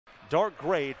dark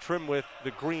gray trimmed with the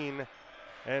green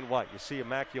and white. You see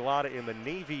Immaculata in the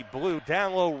navy blue.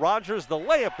 Down low, Rogers, the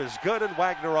layup is good, and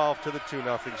Wagner off to the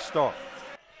 2-0 start.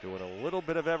 Doing a little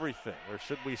bit of everything, or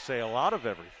should we say a lot of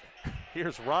everything.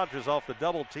 Here's Rogers off the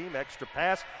double team, extra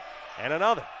pass, and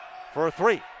another for a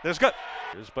three. That's good.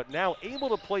 But now able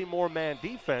to play more man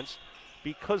defense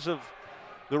because of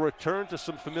the return to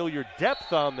some familiar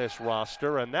depth on this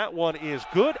roster, and that one is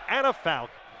good, and a foul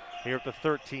here at the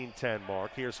 13-10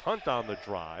 mark. Here's Hunt on the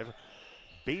drive.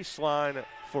 Baseline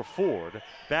for Ford,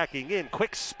 backing in,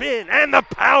 quick spin, and the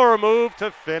power move to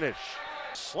finish.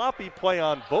 Sloppy play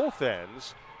on both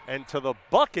ends, and to the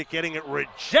bucket, getting it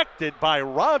rejected by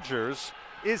Rogers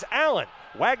is Allen.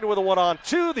 Wagner with a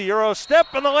 1-on-2, the Euro step,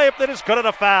 and the layup that is good at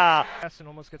a foul. And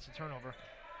almost gets a turnover.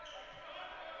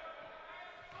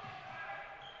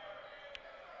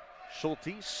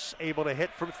 Schultes able to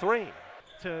hit from three.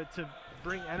 To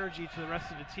bring energy to the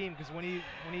rest of the team, because when he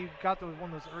got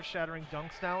one of those earth-shattering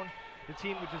dunks down, the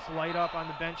team would just light up on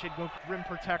the bench. He'd go rim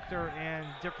protector and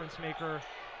difference maker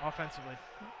offensively.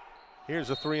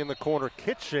 Here's a three in the corner,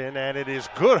 Kitchen, and it is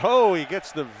good. Oh, he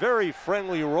gets the very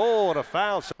friendly roll and a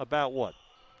foul. About what,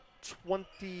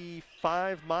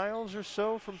 25 miles or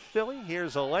so from Philly?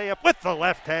 Here's a layup with the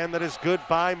left hand that is good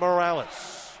by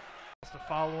Morales. To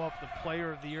follow up the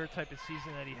player of the year type of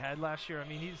season that he had last year. I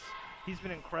mean, he's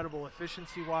been incredible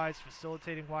efficiency-wise,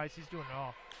 facilitating-wise. He's doing it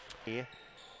all. He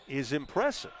is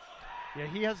impressive. Yeah,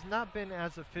 he has not been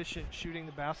as efficient shooting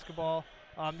the basketball.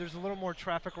 There's a little more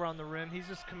traffic around the rim. He's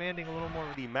just commanding a little more.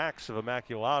 The max of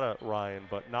Immaculata, Ryan,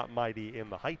 but not mighty in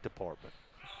the height department.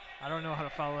 I don't know how to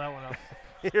follow that one up.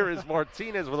 Here is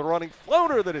Martinez with a running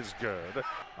floater that is good.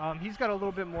 He's got a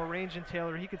little bit more range in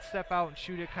Taylor. He could step out and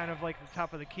shoot it kind of like the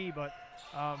top of the key, but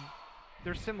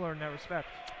they're similar in that respect.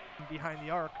 Behind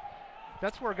the arc,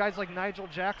 that's where guys like Nigel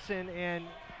Jackson and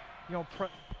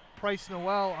Price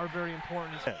Noel are very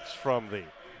important. From the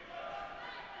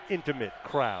intimate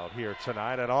crowd here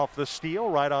tonight, and off the steal,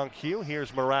 right on cue.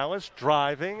 Here's Morales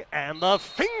driving, and the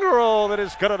finger roll that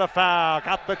is good at a foul.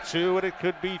 Got the two, and it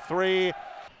could be three.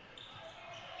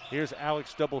 Here's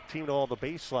Alex double teamed on the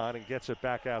baseline and gets it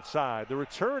back outside. The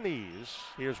returnees,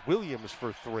 here's Williams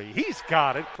for three. He's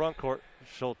got it. Front court,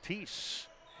 Schultes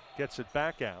gets it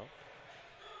back out.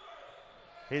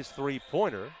 His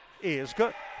three-pointer is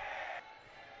good.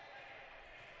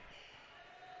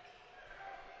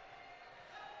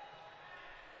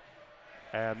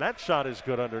 And that shot is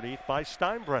good underneath by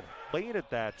Steinbrenner. Late at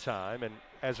that time, and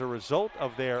as a result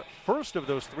of their first of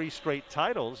those three straight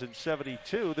titles in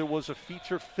 '72, there was a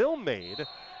feature film made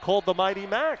called The Mighty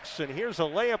Max. And here's a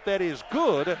layup that is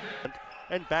good,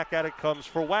 and back at it comes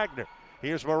for Wagner.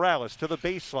 Here's Morales to the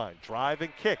baseline, drive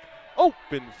and kick.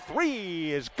 Open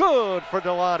three is good for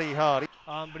Delani Hunt.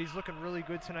 But he's looking really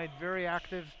good tonight, very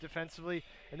active defensively,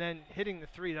 and then hitting the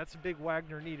three. That's a big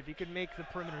Wagner need if he could make the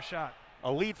perimeter shot.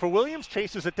 A lead for Williams,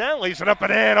 chases it down, lays it up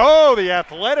and in. Oh, the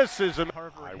athleticism.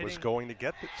 I was going to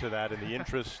get to that in the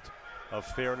interest of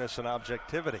fairness and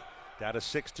objectivity. Down to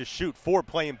 6 to shoot. Ford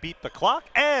playing beat the clock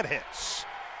and hits.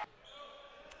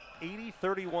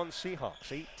 80-31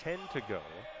 Seahawks, 8:10 to go.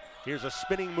 Here's a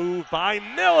spinning move by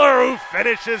Miller, who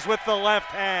finishes with the left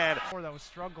hand. That was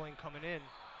struggling coming in.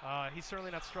 He's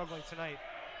certainly not struggling tonight.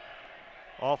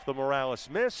 Off the Morales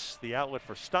miss, the outlet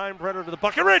for Steinbrenner to the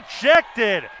bucket,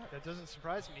 rejected! That doesn't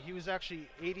surprise me. He was actually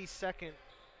 82nd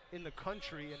in the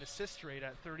country in assist rate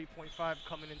at 30.5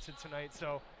 coming into tonight,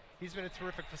 so he's been a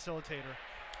terrific facilitator.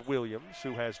 Williams,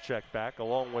 who has checked back,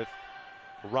 along with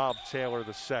Rob Taylor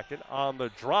II, on the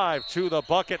drive to the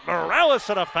bucket. Morales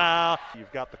and a foul.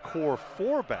 You've got the core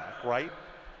four back, right?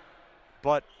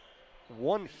 But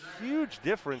one huge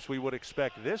difference we would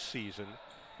expect this season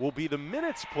will be the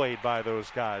minutes played by those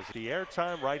guys. The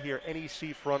airtime right here,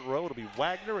 NEC front row. It'll be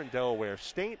Wagner and Delaware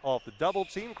State off the double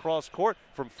team, cross court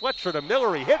from Fletcher to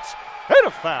Miller. He hits, and a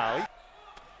foul.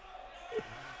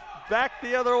 Back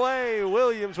the other way,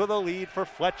 Williams with a lead for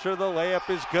Fletcher. The layup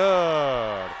is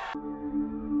good.